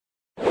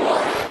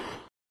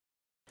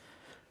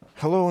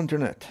Hello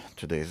Internet,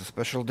 today is a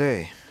special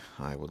day.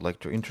 I would like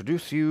to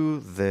introduce you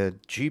the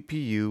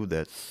GPU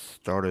that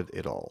started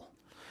it all.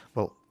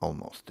 Well,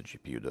 almost. The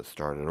GPU that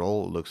started it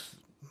all looks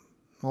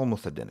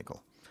almost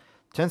identical.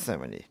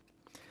 1070.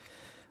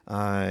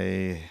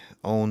 I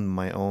owned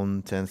my own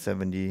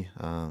 1070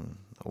 a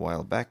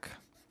while back,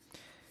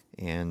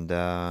 and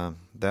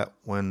that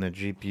when the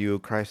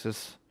GPU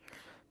crisis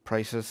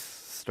prices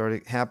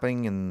started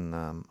happening,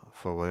 and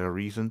for whatever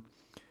reason,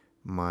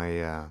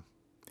 my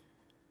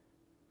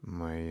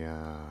my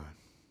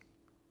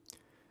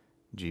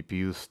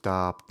GPU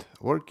stopped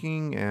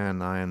working,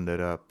 and I ended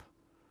up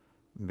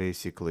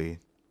basically,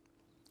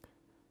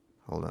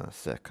 hold on a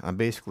sec, I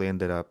basically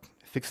ended up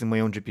fixing my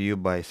own GPU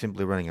by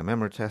simply running a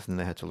memory test, and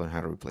I had to learn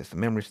how to replace the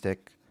memory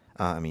stick,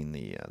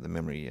 the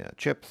memory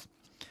chips.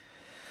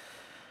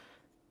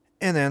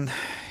 And then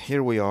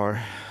here we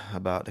are,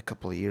 about a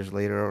couple of years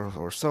later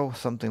or so,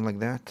 something like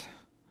that.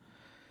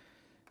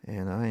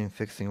 And I am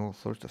fixing all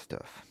sorts of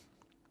stuff.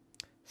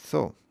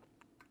 So,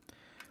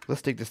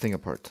 let's take this thing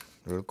apart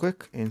real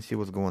quick and see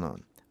what's going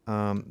on.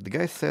 The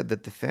guy said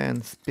that the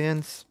fan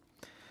spins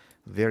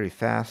very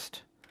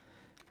fast,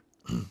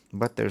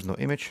 but there's no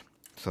image,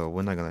 so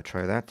we're not going to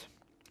try that.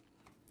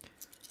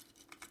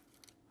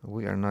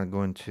 We are not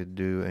going to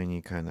do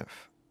any kind of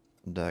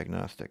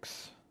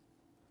diagnostics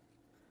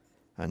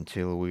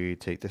until we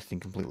take this thing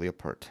completely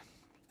apart.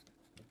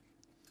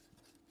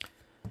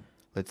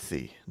 Let's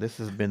see. This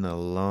has been a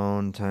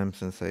long time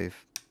since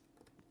I've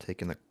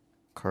taken a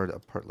card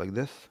apart like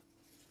this.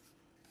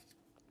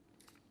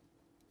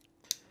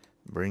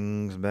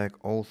 Brings back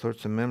all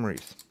sorts of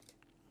memories.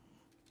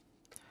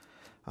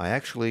 I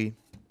actually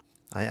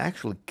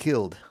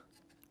killed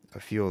a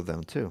few of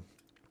them too.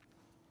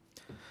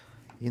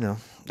 You know,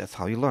 that's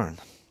how you learn.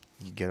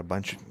 You get a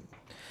bunch of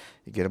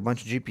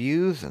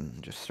GPUs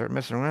and just start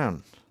messing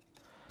around.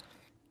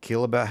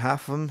 Kill about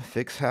half of them,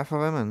 fix half of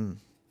them, and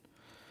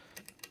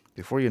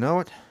before you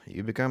know it,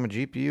 you become a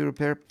GPU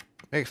repair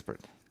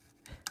expert.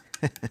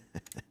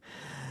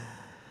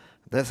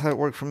 That's how it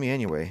worked for me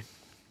anyway.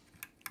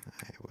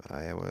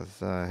 I was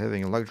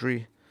having a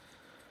luxury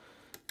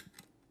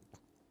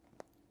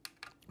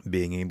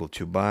being able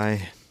to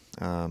buy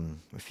a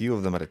few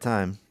of them at a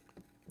time.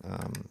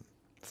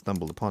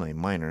 Stumbled upon a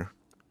miner.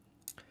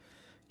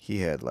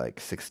 He had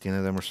like 16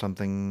 of them or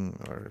something,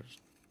 or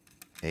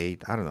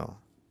 8, I don't know,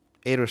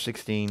 8 or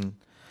 16.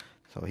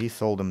 So he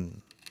sold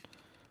them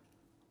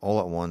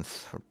all at once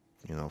for,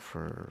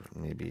 for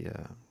maybe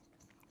a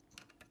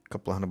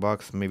couple of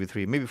 $100, maybe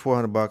maybe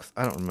 $400.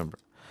 I don't remember.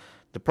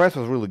 The price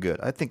was really good.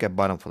 I think I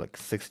bought them for like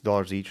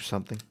 $60 each or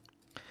something.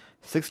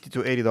 $60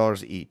 to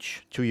 $80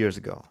 each 2 years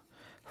ago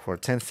for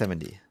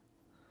 1070.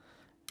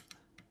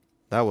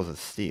 That was a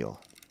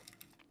steal.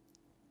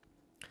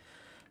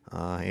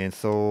 And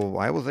so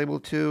I was able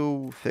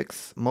to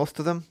fix most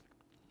of them.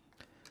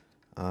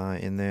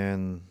 And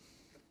then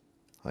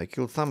I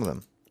killed some of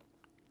them,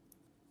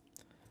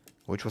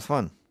 which was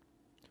fun.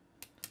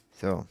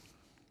 So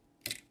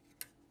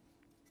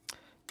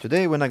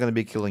today we're not going to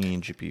be killing any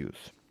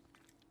GPUs.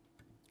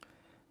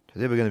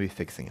 Today we're going to be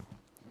fixing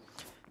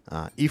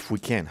them. If we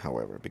can,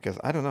 however, because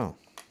I don't know.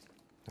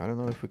 I don't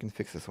know if we can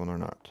fix this one or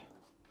not.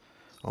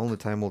 Only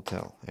time will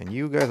tell. And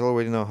you guys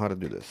already know how to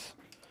do this.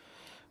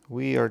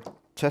 We are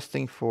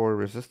testing for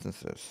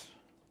resistances.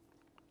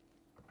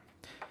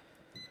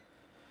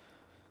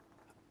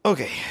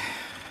 Okay.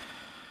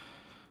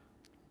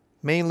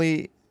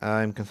 Mainly,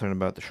 I'm concerned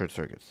about the short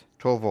circuits.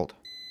 12 volt.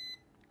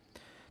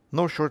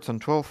 No shorts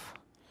on 12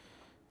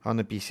 on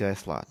the PCI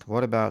slot.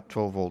 What about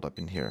 12 volt up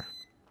in here?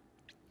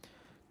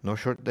 No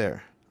short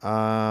there.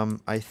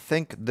 I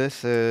think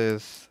this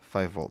is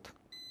 5 volt.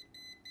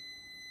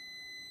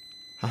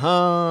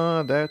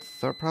 Haha,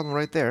 that's our problem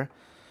right there.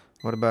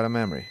 What about a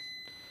memory?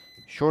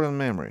 Short on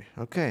memory.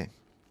 Okay.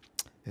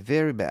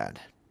 Very bad.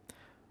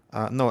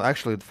 No,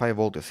 actually, 5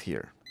 volt is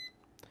here.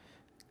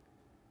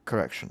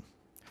 Correction.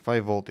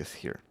 5 volt is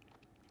here.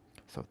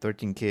 So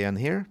 13K on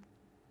here.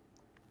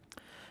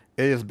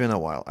 It has been a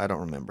while. I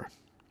don't remember.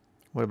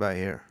 What about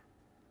here?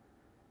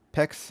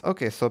 PEX.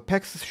 Okay, so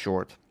PEX is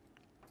short.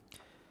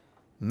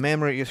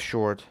 Memory is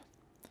short.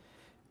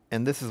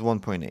 And this is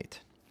 1.8.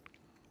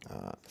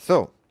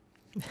 So.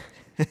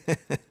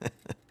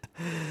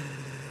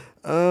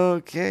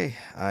 Okay,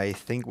 I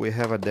think we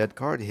have a dead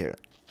card here.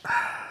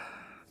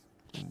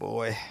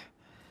 Boy.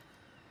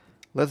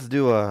 Let's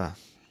do a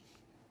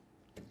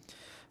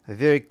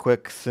very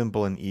quick,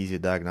 simple, and easy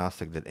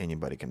diagnostic that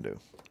anybody can do.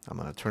 I'm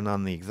going to turn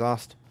on the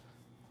exhaust.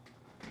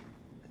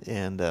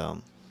 And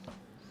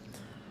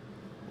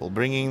we'll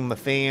bring in the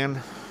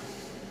fan.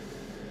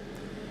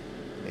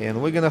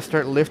 And we're going to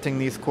start lifting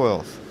these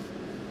coils,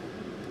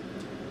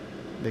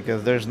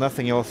 because there's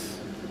nothing else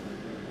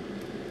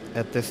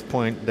at this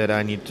point that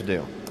I need to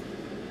do.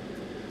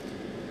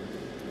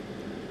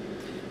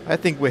 I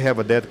think we have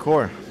a dead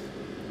core.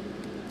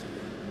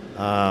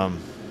 But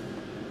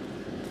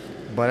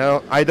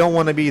I don't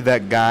want to be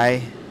that guy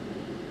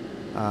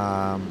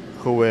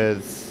who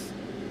is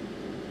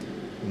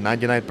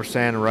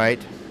 99%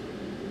 right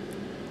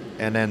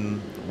and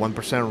then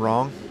 1%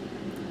 wrong,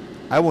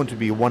 I want to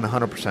be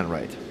 100%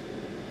 right.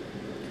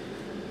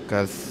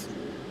 Because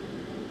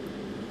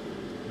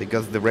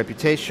the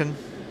reputation,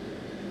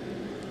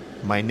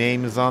 my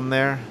name is on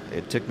there.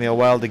 It took me a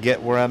while to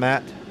get where I'm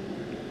at,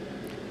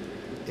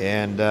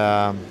 and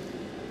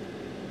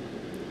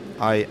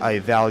I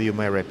value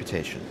my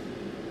reputation.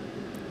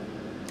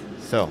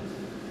 So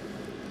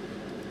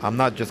I'm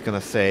not just gonna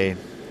say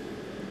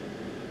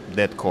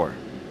dead core.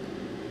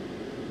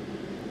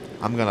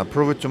 I'm gonna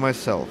prove it to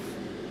myself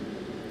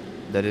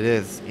that it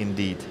is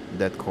indeed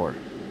dead core.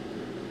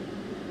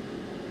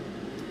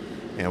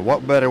 And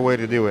what better way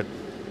to do it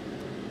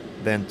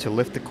than to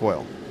lift the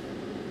coil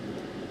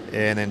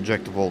and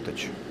inject the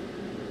voltage.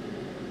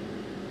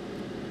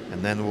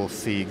 And then we'll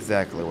see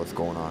exactly what's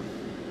going on.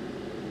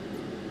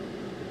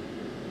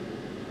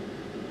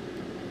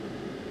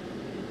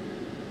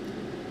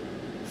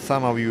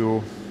 Some of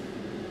you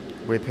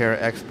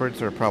repair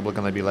experts are probably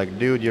gonna be like,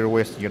 dude, you're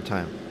wasting your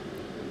time.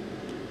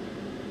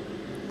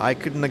 I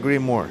couldn't agree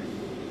more.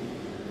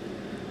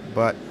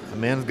 But a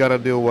man's gotta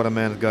do what a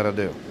man's gotta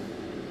do.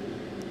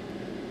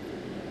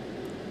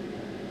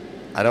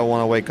 I don't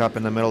want to wake up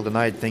in the middle of the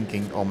night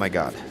thinking, oh my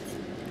god,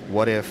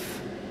 what if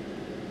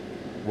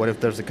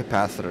there's a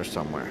capacitor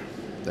somewhere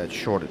that's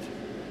shorted?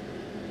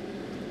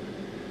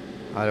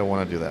 I don't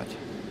want to do that.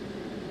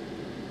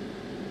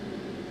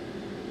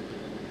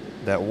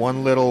 That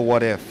one little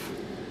what if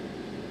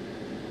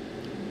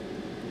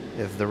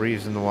is the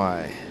reason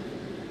why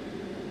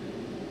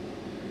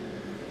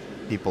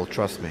people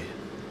trust me.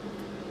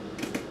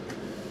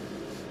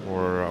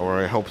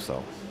 Or I hope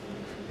so.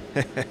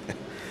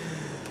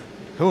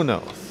 Who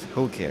knows?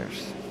 Who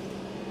cares?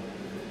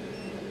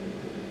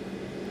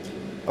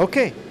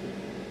 Okay.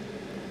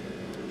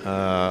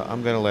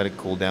 I'm gonna let it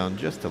cool down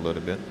just a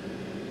little bit.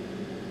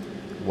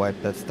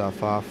 Wipe that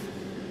stuff off.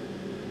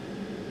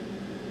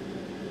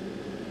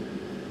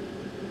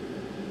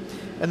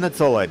 And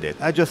that's all I did.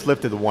 I just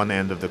lifted one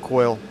end of the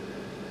coil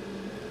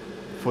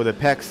for the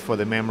PEX, for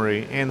the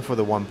memory, and for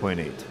the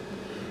 1.8.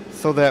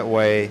 So that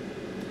way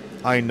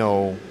I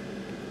know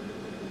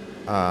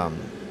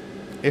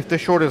if the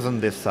short is on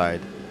this side,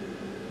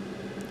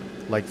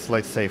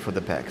 let's say for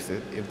the PEX,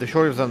 if the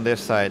short is on this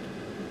side,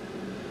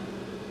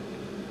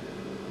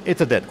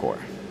 it's a dead core.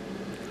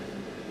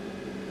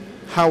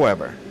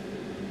 However,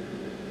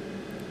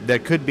 there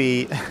could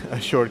be a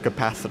short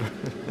capacitor.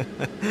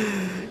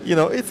 You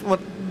know, it's what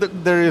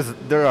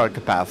there are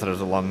capacitors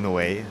along the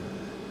way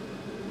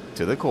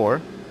to the core,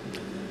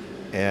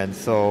 and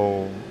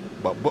so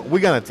but we're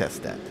gonna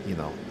test that. You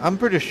know, I'm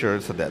pretty sure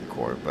it's a dead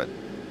core, but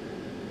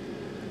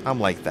I'm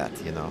like that.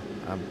 You know,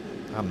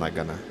 I'm not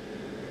gonna.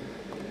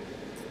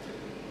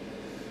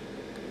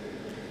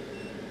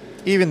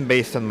 Even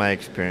based on my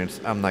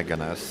experience, I'm not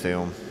gonna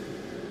assume.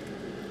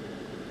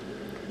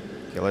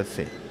 Okay, let's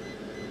see.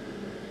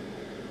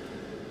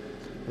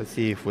 Let's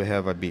see if we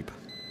have a beep.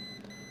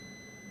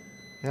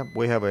 Yep,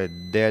 we have a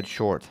dead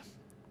short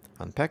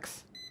on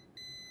PEX.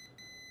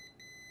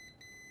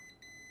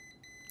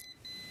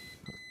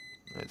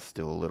 It's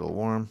still a little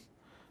warm,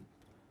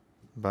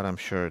 but I'm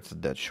sure it's a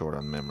dead short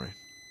on memory.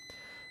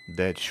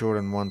 Dead short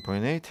on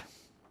 1.8.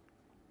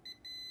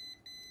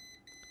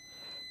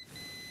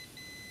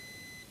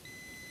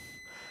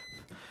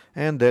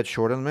 And dead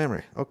short on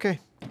memory. Okay.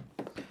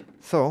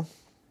 So,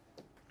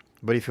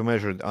 but if you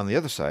measure it on the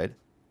other side,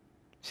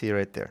 see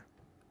right there,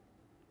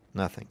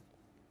 nothing.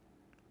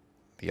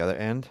 The other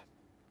end,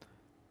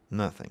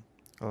 nothing.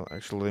 Oh,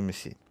 actually, let me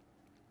see.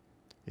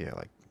 Yeah,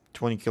 like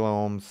 20 kilo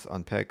ohms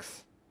on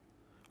PEX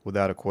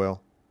without a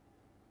coil.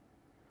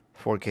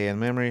 4K in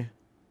memory.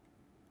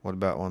 What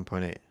about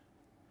 1.8?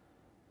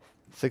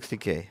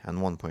 60K on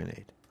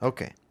 1.8.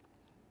 Okay.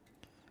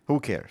 Who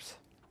cares?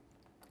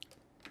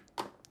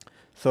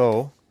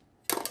 So,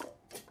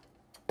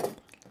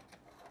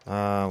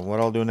 what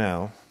I'll do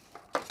now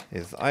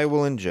is I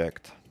will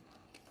inject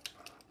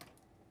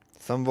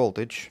some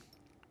voltage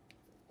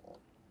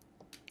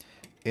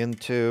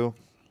into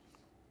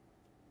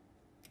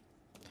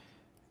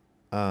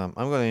I'm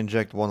going to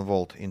inject 1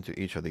 volt into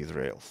each of these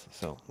rails.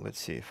 So let's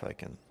see if I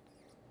can.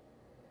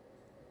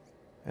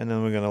 And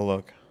then we're going to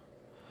look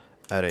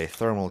at a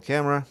thermal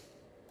camera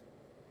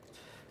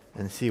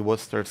and see what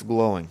starts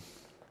glowing.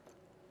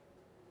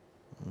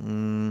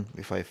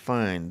 If I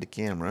find the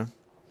camera.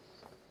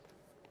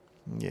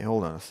 Yeah,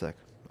 hold on a sec.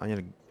 I need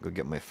to go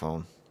get my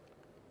phone.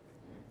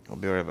 I'll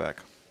be right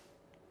back.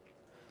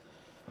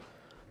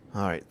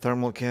 Alright,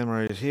 thermal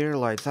camera is here,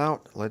 lights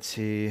out. Let's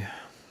see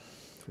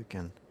if we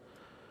can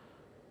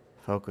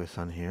focus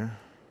on here.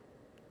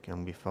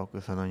 Can we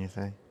focus on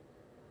anything?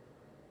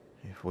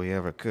 If we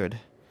ever could.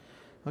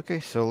 Okay,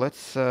 so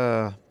let's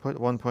put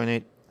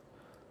 1.8.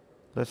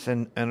 Let's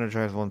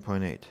energize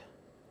 1.8.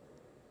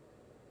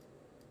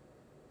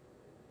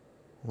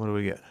 What do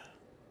we get?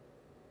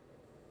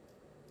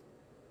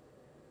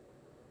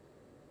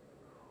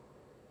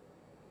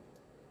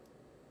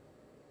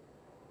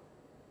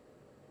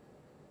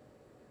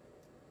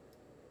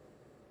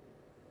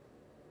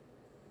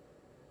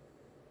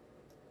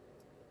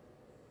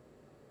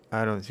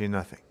 I don't see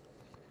nothing.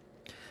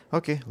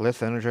 Okay,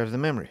 let's energize the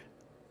memory.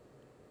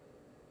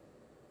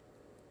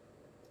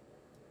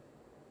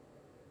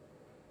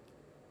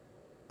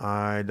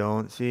 I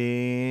don't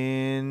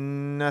see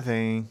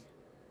nothing.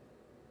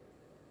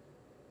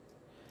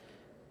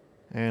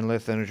 And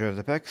let's energize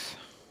the PEX.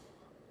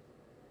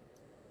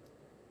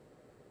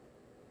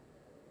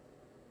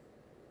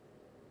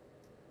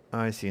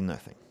 I see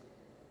nothing.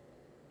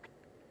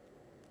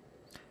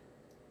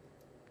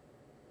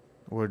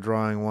 We're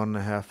drawing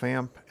 1.5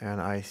 amp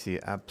and I see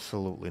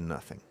absolutely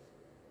nothing.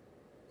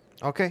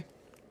 Okay.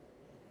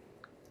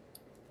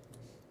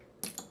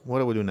 What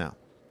do we do now?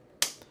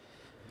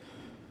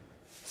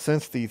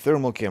 Since the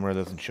thermal camera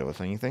doesn't show us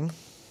anything,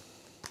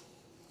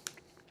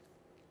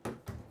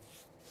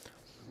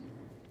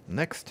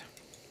 next,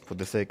 for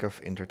the sake of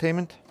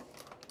entertainment,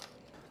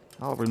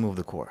 I'll remove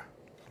the core.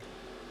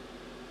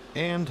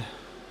 And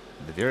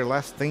the very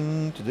last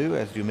thing to do,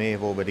 as you may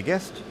have already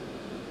guessed,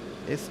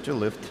 is to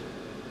lift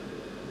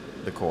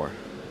the core.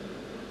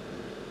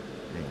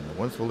 And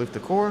once we lift the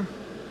core,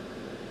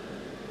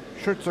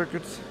 short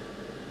circuits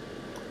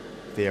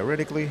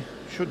theoretically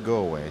should go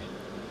away,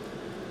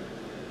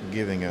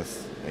 giving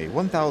us a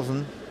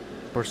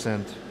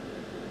 1000%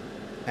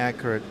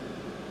 accurate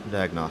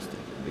diagnostic,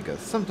 because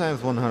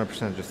sometimes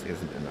 100% just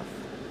isn't enough.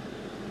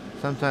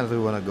 Sometimes we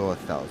want to go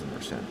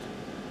 1000%.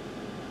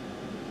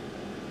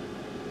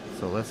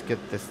 So let's get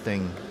this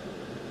thing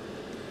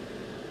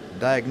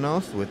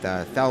diagnosed with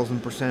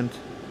 1000%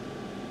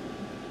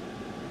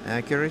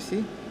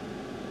 accuracy.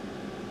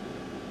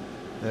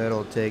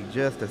 That'll take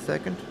just a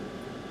second.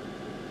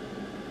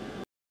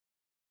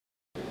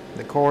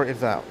 The core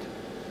is out.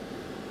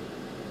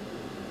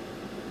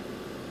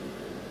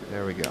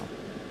 There we go.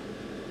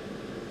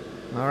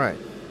 Alright,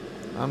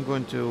 I'm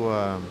going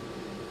to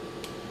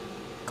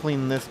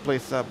clean this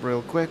place up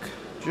real quick,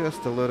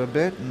 just a little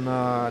bit,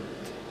 not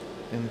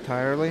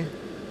entirely.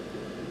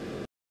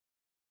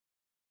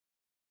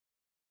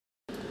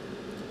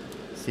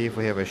 See if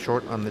we have a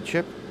short on the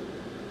chip.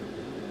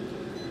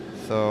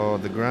 So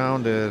the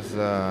ground is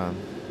this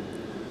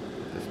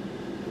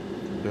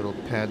little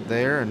pad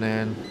there, and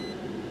then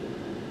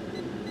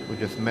we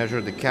just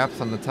measure the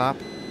caps on the top.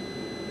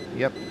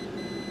 Yep,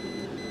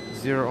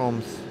 0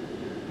 ohms,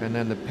 and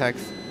then the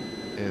PEX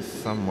is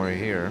somewhere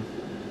here.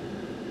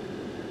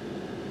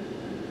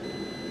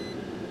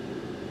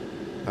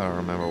 I don't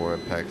remember where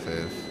PEX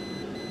is.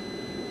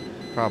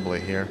 Probably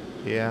here.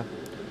 Yeah.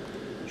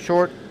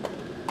 Short.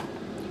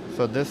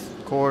 So this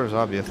core is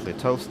obviously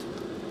toast.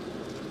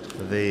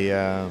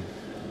 The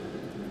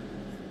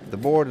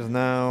board is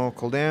now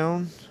cooled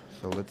down.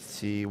 So let's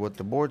see what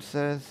the board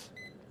says.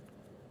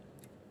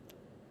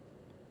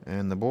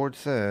 And the board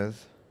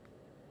says,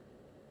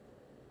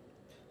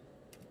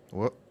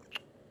 whoop.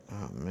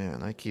 Oh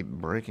man, I keep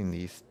breaking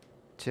these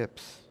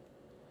tips.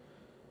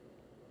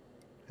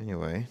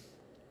 Anyway,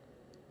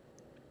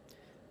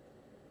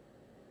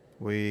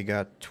 we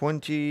got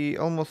 20,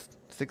 almost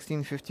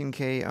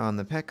 16-15K on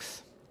the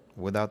PEX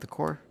without the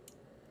core.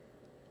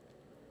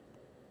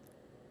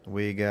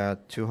 We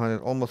got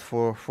 200, almost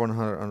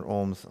 400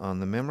 ohms on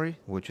the memory,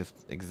 which is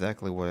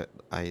exactly what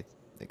I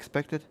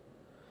expected.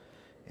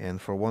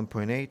 And for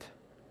 1.8,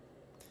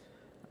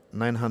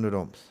 900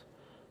 ohms.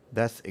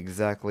 That's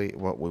exactly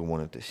what we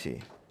wanted to see.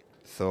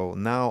 So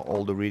now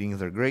all the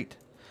readings are great.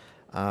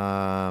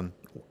 I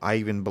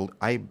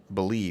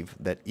believe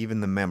that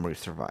even the memory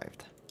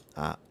survived.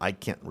 I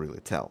can't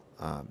really tell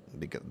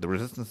because the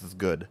resistance is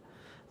good,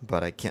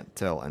 but I can't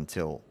tell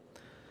until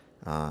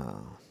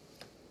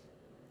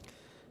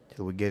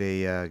till we get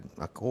a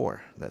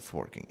core that's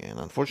working. And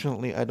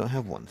unfortunately, I don't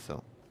have one.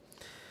 So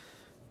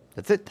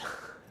that's it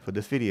for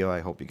this video.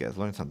 I hope you guys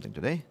learned something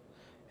today.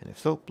 And if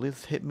so,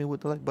 please hit me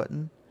with the like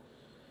button.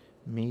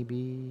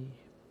 Maybe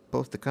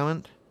post a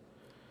comment.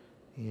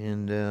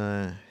 And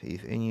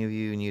if any of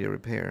you need a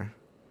repair,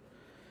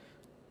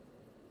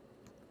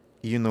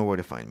 you know where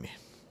to find me.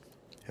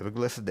 Have a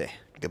blessed day.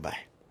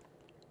 Goodbye.